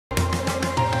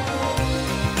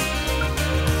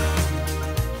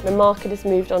the market has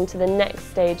moved on to the next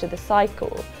stage of the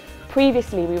cycle.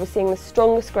 Previously, we were seeing the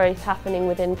strongest growth happening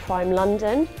within prime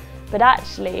London, but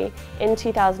actually in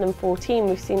 2014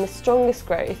 we've seen the strongest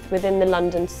growth within the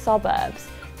London suburbs.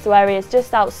 So areas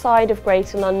just outside of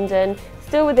Greater London,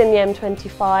 still within the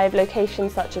M25,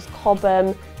 locations such as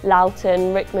Cobham,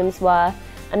 Loughton, Rickmansworth,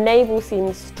 and they've all seen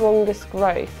the strongest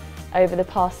growth over the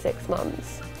past 6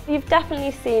 months. You've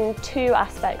definitely seen two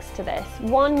aspects to this.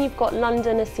 One, you've got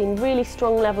London has seen really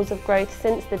strong levels of growth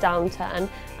since the downturn,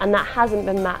 and that hasn't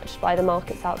been matched by the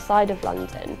markets outside of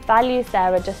London. Values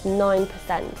there are just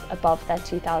 9% above their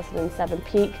 2007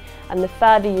 peak, and the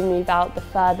further you move out, the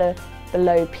further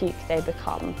below peak they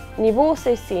become. And you've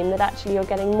also seen that actually you're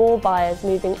getting more buyers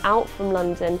moving out from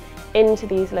London into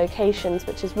these locations,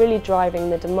 which is really driving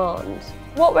the demand.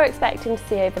 What we're expecting to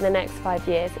see over the next 5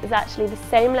 years is actually the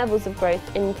same levels of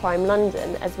growth in prime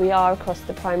London as we are across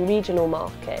the prime regional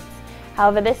markets.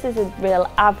 However, this is a real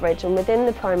average, and within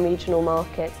the prime regional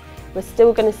markets, we're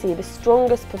still going to see the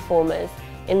strongest performers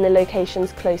in the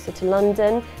locations closer to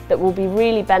London that will be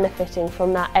really benefiting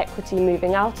from that equity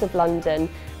moving out of London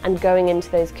and going into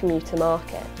those commuter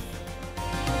markets.